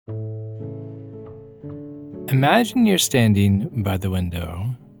Imagine you're standing by the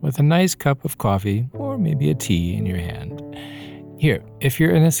window with a nice cup of coffee or maybe a tea in your hand. Here, if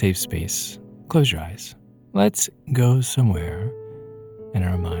you're in a safe space, close your eyes. Let's go somewhere in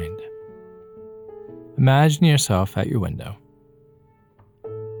our mind. Imagine yourself at your window,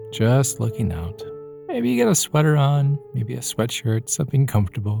 just looking out. Maybe you got a sweater on, maybe a sweatshirt, something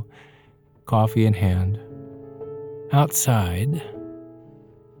comfortable, coffee in hand. Outside,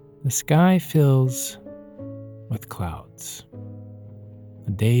 the sky fills with clouds.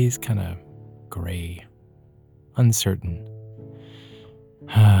 The day's kind of gray, uncertain.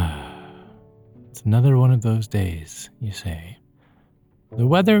 It's another one of those days, you say. The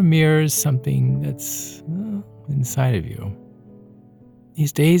weather mirrors something that's inside of you.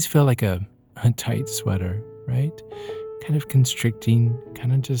 These days feel like a tight sweater, right? Kind of constricting,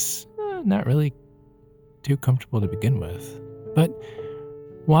 kind of just not really too comfortable to begin with. But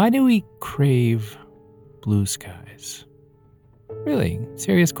why do we crave blue skies? Really,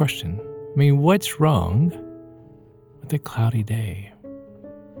 serious question. I mean, what's wrong with a cloudy day?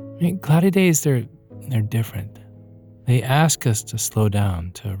 I mean, cloudy days, they're different. They ask us to slow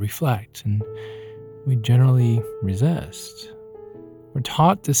down, to reflect, and we generally resist. We're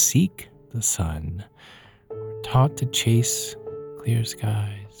taught to seek the sun. We're taught to chase clear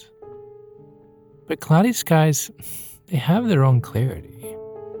skies. But cloudy skies, they have their own clarity.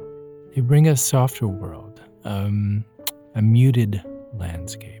 They bring a softer world, a muted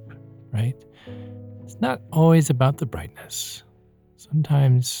landscape, right? It's not always about the brightness.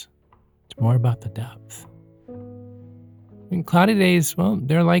 Sometimes it's more about the depth. And cloudy days, well,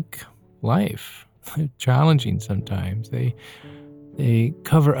 they're like life. They're challenging sometimes. They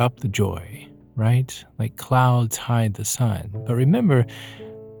cover up the joy, right? Like clouds hide the sun. But remember,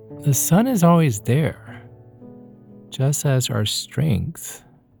 the sun is always there, just as our strength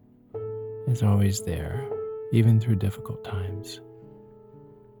is always there, even through difficult times.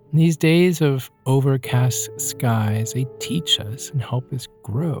 In these days of overcast skies, they teach us and help us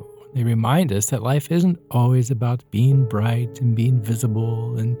grow. They remind us that life isn't always about being bright and being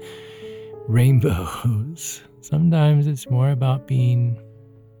visible and rainbows. Sometimes it's more about being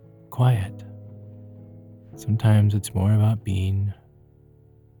quiet. Sometimes it's more about being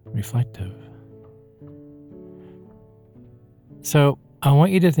reflective. So I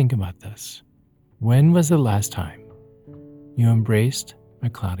want you to think about this. When was the last time you embraced a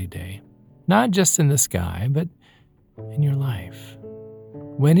cloudy day? Not just in the sky, but in your life.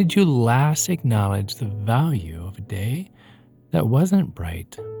 When did you last acknowledge the value of a day that wasn't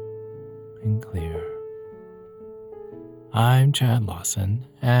bright and clear? I'm Chad Lawson,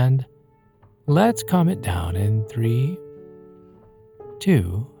 and let's calm it down in 3,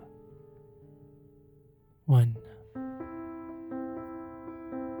 2, 1.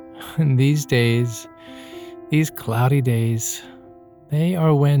 And these days, these cloudy days, they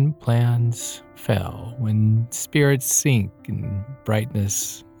are when plans fail, when spirits sink and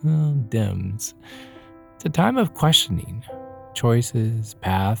brightness dims. It's a time of questioning choices,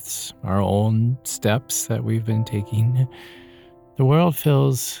 paths, our own steps that we've been taking. The world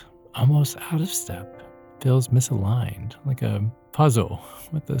feels almost out of step, feels misaligned, like a puzzle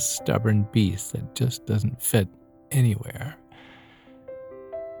with a stubborn piece that just doesn't fit anywhere.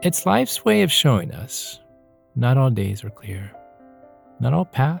 It's life's way of showing us not all days are clear. Not all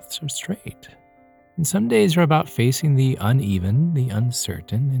paths are straight. And some days are about facing the uneven, the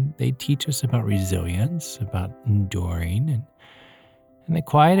uncertain, and they teach us about resilience, about enduring, and in the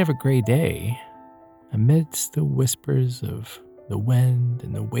quiet of a gray day, amidst the whispers of the wind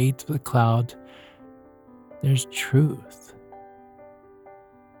and the weight of the cloud, there's truth.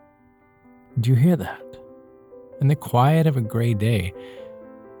 Do you hear that? In the quiet of a gray day,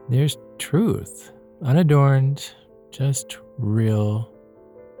 there's truth, unadorned, just real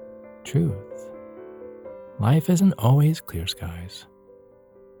truth. Life isn't always clear skies.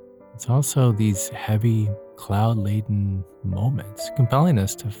 It's also these heavy, cloud-laden moments compelling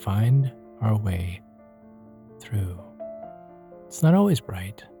us to find our way through. It's not always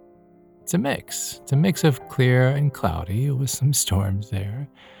bright. It's a mix. It's a mix of clear and cloudy with some storms there.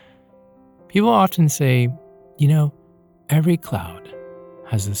 People often say, every cloud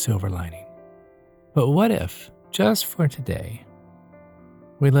has a silver lining. But what if, just for today,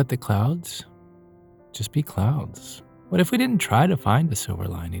 we let the clouds just be clouds? What if we didn't try to find a silver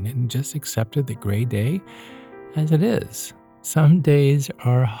lining and just accepted the gray day as it is? Some days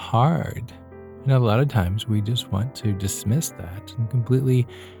are hard, and a lot of times we just want to dismiss that and completely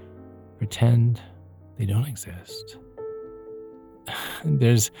pretend they don't exist.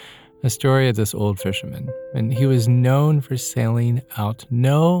 There's a story of this old fisherman, and he was known for sailing out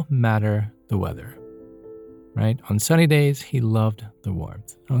no matter the weather. right? On sunny days, he loved the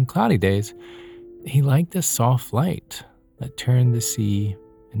warmth. On cloudy days, he liked the soft light that turned the sea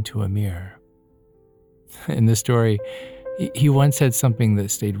into a mirror. In the story, he once said something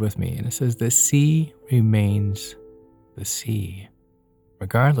that stayed with me, and it says, "The sea remains the sea,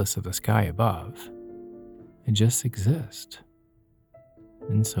 regardless of the sky above. It just exists.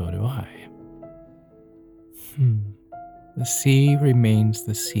 And so do I." The sea remains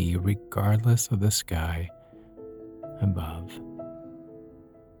the sea, regardless of the sky above.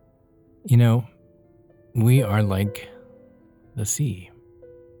 You know, we are like the sea.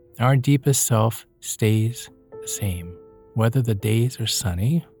 Our deepest self stays the same, whether the days are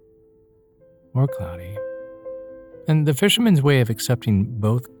sunny or cloudy. And the fisherman's way of accepting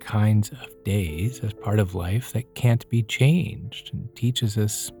both kinds of days as part of life that can't be changed and teaches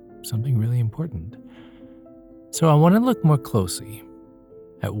us something really important. So I want to look more closely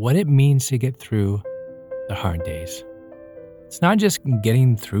at what it means to get through the hard days. It's not just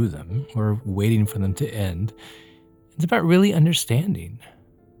getting through them or waiting for them to end. It's about really understanding,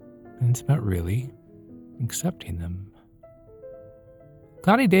 and it's about really accepting them.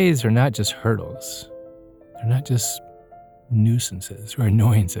 Cloudy days are not just hurdles. They're not just nuisances or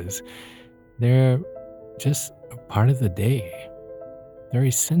annoyances. They're just a part of the day. They're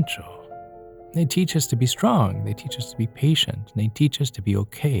essential. They teach us to be strong. They teach us to be patient. They teach us to be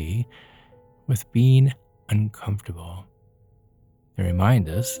okay with being uncomfortable. They remind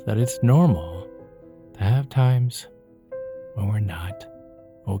us that it's normal to have times when we're not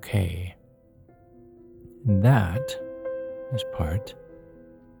okay. And that is part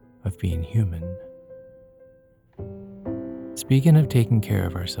of being human. Speaking of taking care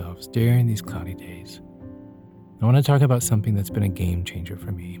of ourselves during these cloudy days, I want to talk about something that's been a game changer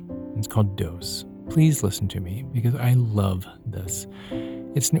for me. It's called dose. Please listen to me because I love this.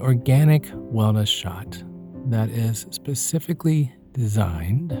 It's an organic wellness shot that is specifically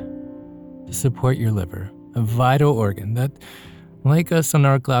designed to support your liver, a vital organ that, like us on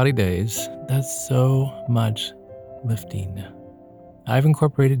our cloudy days, does so much lifting. I've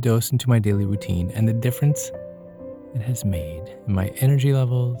incorporated dose into my daily routine, and the difference it has made in my energy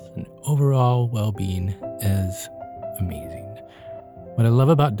levels and overall well-being is amazing. What I love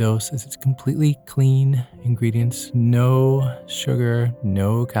about dose is it's completely clean ingredients, no sugar,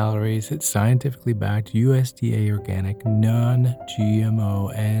 no calories. It's scientifically backed, USDA organic,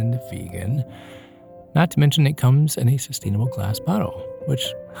 non-GMO, and vegan. Not to mention it comes in a sustainable glass bottle,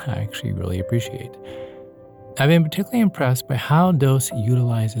 which I actually really appreciate. I've been particularly impressed by how dose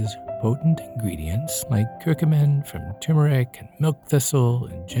utilizes potent ingredients like curcumin from turmeric and milk thistle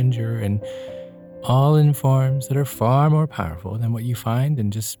and ginger, and all in forms that are far more powerful than what you find in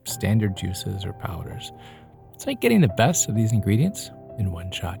just standard juices or powders. It's like getting the best of these ingredients in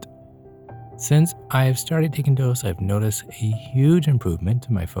one shot. Since I've started taking dose, I've noticed a huge improvement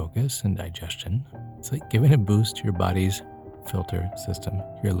in my focus and digestion. It's like giving a boost to your body's filter system,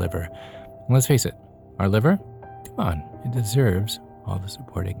 your liver. And let's face it, our liver, come on, it deserves all the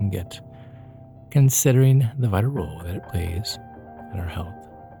support it can get, considering the vital role that it plays in our health.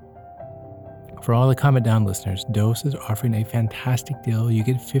 For all the Comment Down listeners, Dose is offering a fantastic deal. You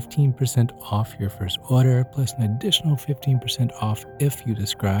get 15% off your first order, plus an additional 15% off if you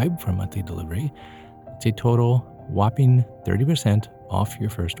subscribe for monthly delivery. It's a total whopping 30% off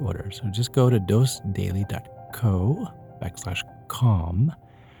your first order. So just go to dosedaily.co/calm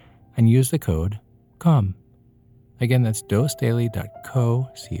and use the code CALM. Again, that's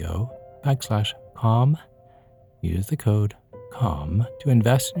dosedaily.co/calm. Use the code CALM to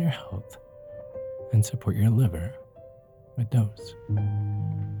invest in your health and support your liver with Dose.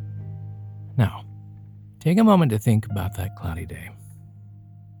 Now, take a moment to think about that cloudy day.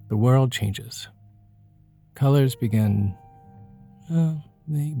 The world changes. Colors begin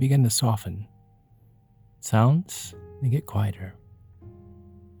to soften. Sounds, they get quieter.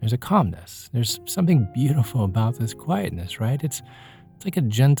 There's a calmness. There's something beautiful about this quietness, right? It's like a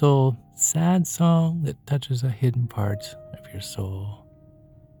gentle, sad song that touches a hidden part of your soul.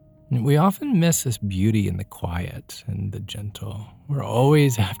 And we often miss this beauty in the quiet and the gentle. We're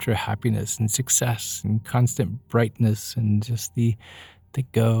always after happiness and success and constant brightness and just the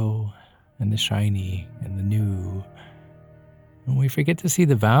go and the shiny and the new. And we forget to see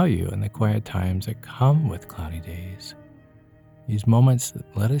the value in the quiet times that come with cloudy days. These moments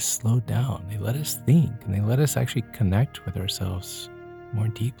that let us slow down, they let us think, and they let us actually connect with ourselves more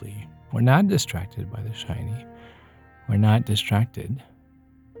deeply. We're not distracted by the shiny. We're not distracted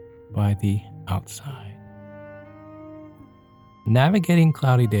by the outside. Navigating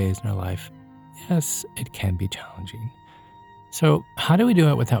cloudy days in our life, yes, it can be challenging. So how do we do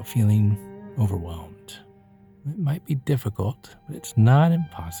it without feeling overwhelmed? It might be difficult, but it's not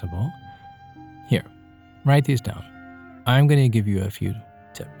impossible. Here, write these down. I'm going to give you a few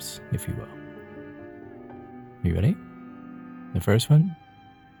tips, if you will. You ready? The first one,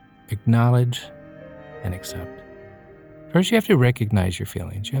 acknowledge and accept. First, you have to recognize your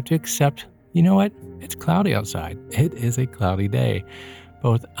feelings. You have to accept, you know what? It's cloudy outside. It is a cloudy day,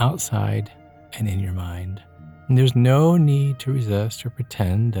 both outside and in your mind. And there's no need to resist or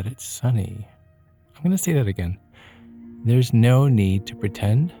pretend that it's sunny. I'm going to say that again. There's no need to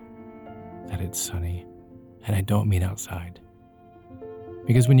pretend that it's sunny. And I don't mean outside.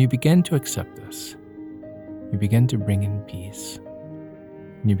 Because when you begin to accept this, you begin to bring in peace.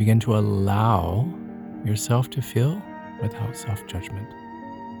 And you begin to allow yourself to feel without self-judgment.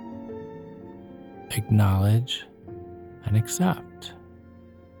 Acknowledge and accept.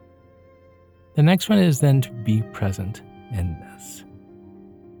 The next one is then to be present in this.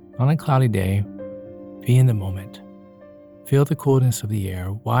 On a cloudy day, be in the moment. Feel the coolness of the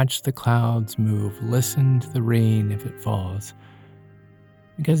air. Watch the clouds move. Listen to the rain if it falls.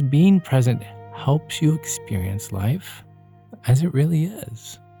 Because being present helps you experience life as it really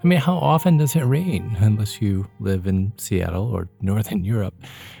is. I mean, how often does it rain? Unless you live in Seattle or Northern Europe,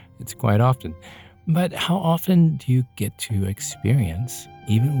 it's quite often. But how often do you get to experience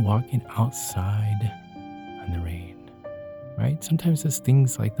even walking outside in the rain, right? Sometimes it's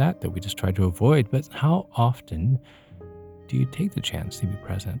things like that we just try to avoid, but how often do you take the chance to be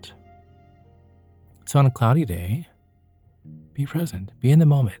present? So on a cloudy day, be present, be in the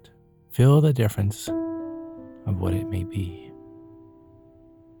moment, feel the difference of what it may be.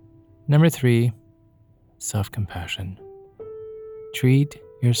 Number 3, self-compassion. Treat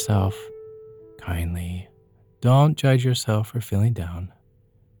yourself kindly. Don't judge yourself for feeling down.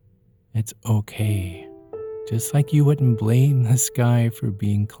 It's okay. Just like you wouldn't blame the sky for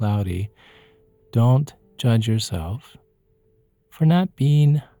being cloudy, don't judge yourself for not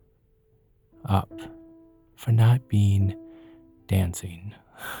being up, for not being dancing,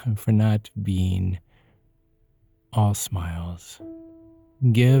 for not being all smiles.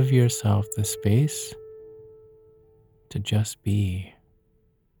 Give yourself the space to just be.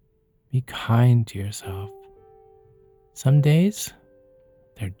 Be kind to yourself. Some days,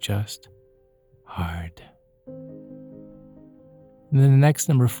 they're just hard. And then the next,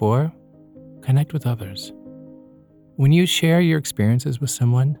 number 4, connect with others. When you share your experiences with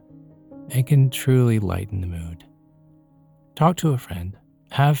someone, it can truly lighten the mood. Talk to a friend,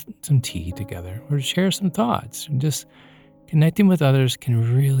 have some tea together, or share some thoughts. Just connecting with others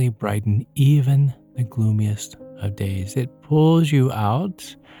can really brighten even the gloomiest of days. It pulls you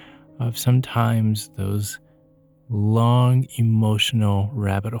out of sometimes those long emotional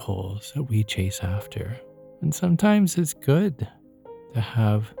rabbit holes that we chase after. And sometimes it's good to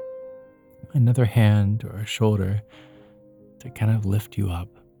have another hand or a shoulder to kind of lift you up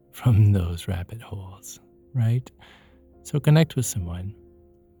from those rabbit holes, right? So connect with someone.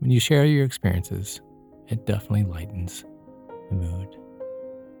 When you share your experiences, it definitely lightens the mood.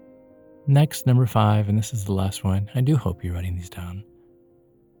 Next, number 5, and this is the last one. I do hope you're writing these down.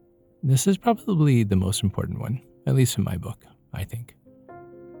 This is probably the most important one, at least in my book, I think.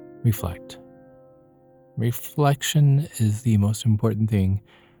 Reflect. Reflection is the most important thing,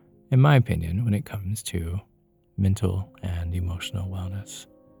 in my opinion, when it comes to mental and emotional wellness.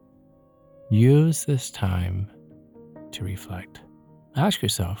 Use this time to reflect. Ask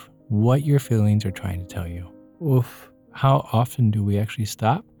yourself what your feelings are trying to tell you. How often do we actually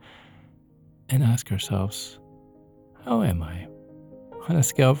stop and ask ourselves, how am I? On a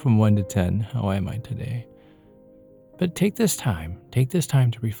scale from 1 to 10, how am I today? But take this time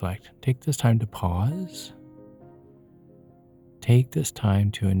to reflect. Take this time to pause. Take this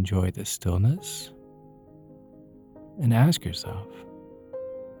time to enjoy the stillness. And ask yourself,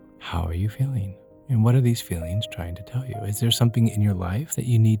 how are you feeling? And what are these feelings trying to tell you? Is there something in your life that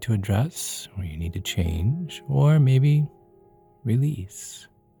you need to address, or you need to change, or maybe release?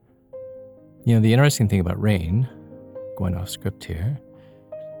 You know, the interesting thing about rain, going off script here,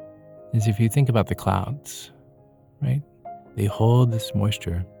 is if you think about the clouds, right? They hold this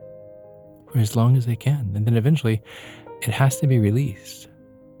moisture for as long as they can, and then eventually it has to be released.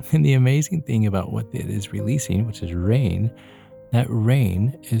 And the amazing thing about what it is releasing, which is rain, that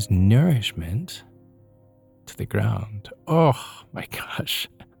rain is nourishment to the ground. Oh my gosh.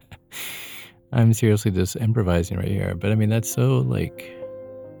 I'm seriously just improvising right here. But I mean, that's so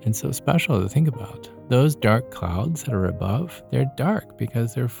it's so special to think about. Those dark clouds that are above, they're dark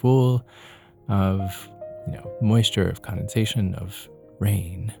because they're full of, moisture, of condensation, of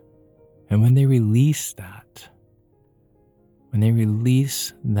rain. And when they release that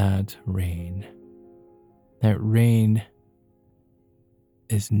rain, that rain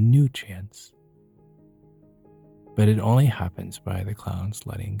is nutrients, but it only happens by the clouds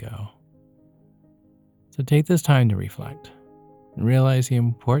letting go. So take this time to reflect and realize the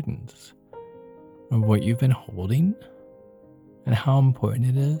importance of what you've been holding and how important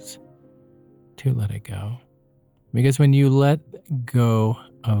it is to let it go. Because when you let go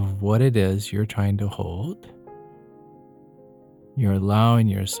of what it is you're trying to hold, you're allowing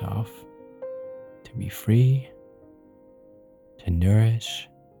yourself to be free, to nourish,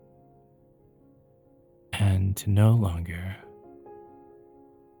 and to no longer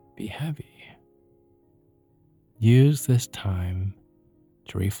be heavy. Use this time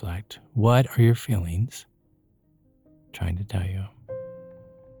to reflect. What are your feelings trying to tell you?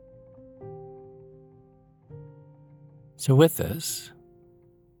 So with this,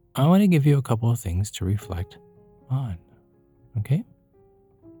 I want to give you a couple of things to reflect on, okay?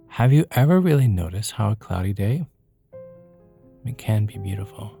 Have you ever really noticed how a cloudy day, it can be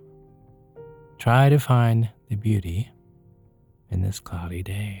beautiful? Try to find the beauty in this cloudy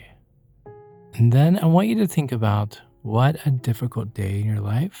day. And then I want you to think about what a difficult day in your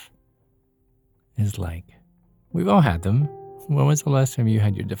life is like. We've all had them. When was the last time you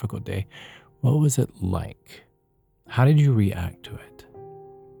had your difficult day? What was it like? How did you react to it?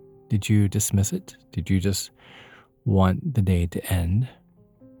 Did you dismiss it? Did you just want the day to end?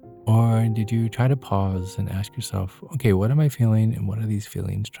 Or did you try to pause and ask yourself, okay, what am I feeling and what are these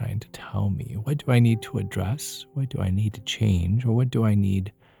feelings trying to tell me? What do I need to address? What do I need to change? Or what do I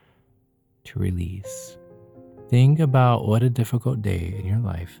need to release? Think about what a difficult day in your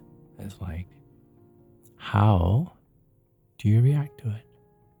life is like. How do you react to it?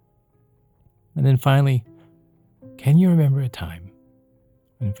 And then finally, can you remember a time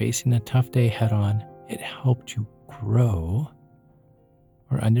when facing a tough day head on, it helped you grow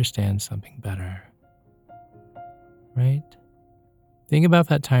or understand something better? Right? Think about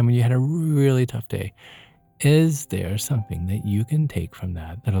that time when you had a really tough day. Is there something that you can take from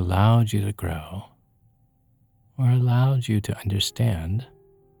that that allowed you to grow or allowed you to understand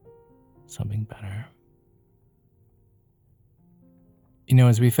something better? You know,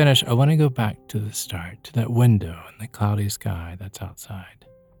 as we finish, I want to go back to the start, to that window and the cloudy sky that's outside.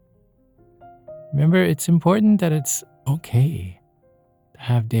 Remember, it's important that it's okay to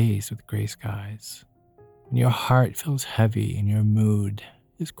have days with gray skies. When your heart feels heavy and your mood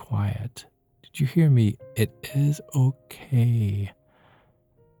is quiet. Did you hear me? It is okay.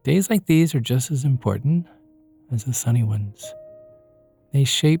 Days like these are just as important as the sunny ones. They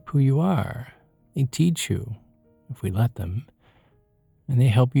shape who you are. They teach you, if we let them, and they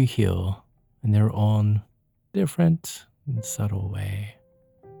help you heal in their own different and subtle way.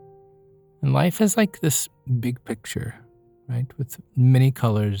 And life is like this big picture, right? With many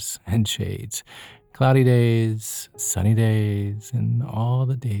colors and shades. Cloudy days, sunny days, and all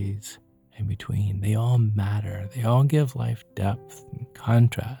the days in between. They all matter. They all give life depth and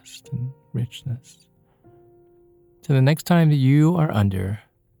contrast and richness. So the next time that you are under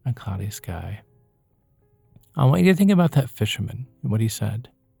a cloudy sky, I want you to think about that fisherman and what he said.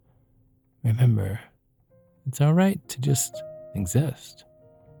 Remember, it's all right to just exist.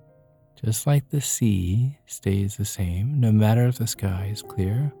 Just like the sea stays the same, no matter if the sky is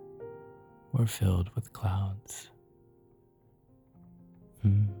clear or filled with clouds.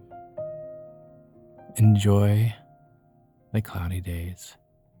 Enjoy the cloudy days.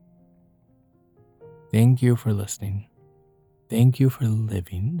 Thank you for listening. Thank you for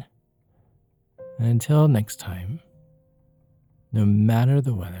living. And until next time, no matter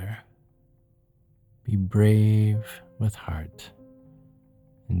the weather, be brave with heart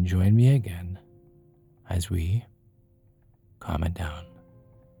and join me again as we calm it down.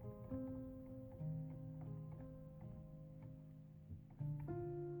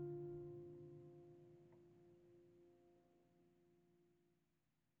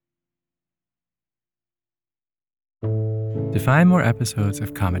 To find more episodes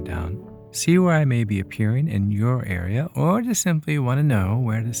of Calm It Down, see where I may be appearing in your area, or just simply want to know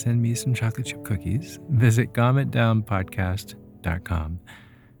where to send me some chocolate chip cookies, visit calmitdownpodcast.com.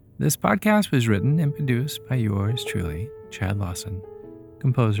 This podcast was written and produced by yours truly, Chad Lawson,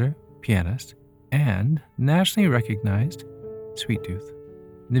 composer, pianist, and nationally recognized sweet tooth.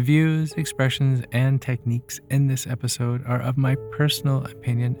 The views, expressions, and techniques in this episode are of my personal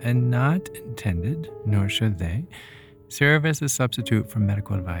opinion and not intended, nor should they, serve as a substitute for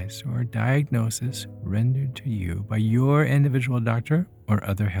medical advice or diagnosis rendered to you by your individual doctor or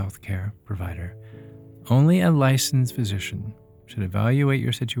other healthcare provider. Only a licensed physician should evaluate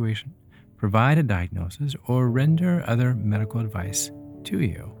your situation, provide a diagnosis, or render other medical advice to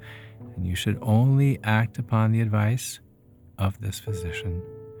you. and you should only act upon the advice of this physician.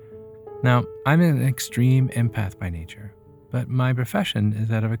 Now, I'm an extreme empath by nature, but my profession is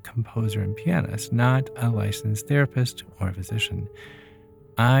that of a composer and pianist, not a licensed therapist or physician.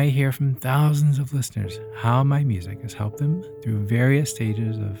 I hear from thousands of listeners how my music has helped them through various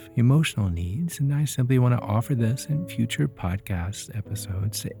stages of emotional needs, and I simply want to offer this in future podcast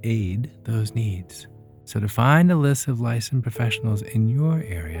episodes to aid those needs. So to find a list of licensed professionals in your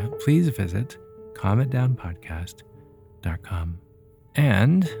area, please visit calmitdownpodcast.com.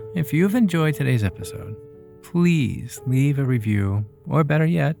 And if you've enjoyed today's episode, please leave a review, or better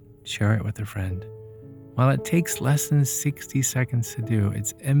yet, share it with a friend. While it takes less than 60 seconds to do,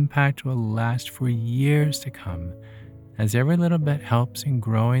 its impact will last for years to come, as every little bit helps in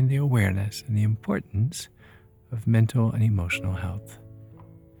growing the awareness and the importance of mental and emotional health.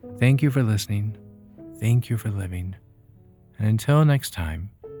 Thank you for listening. Thank you for living. And until next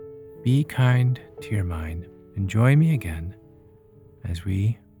time, be kind to your mind and join me again as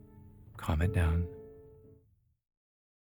we calm it down.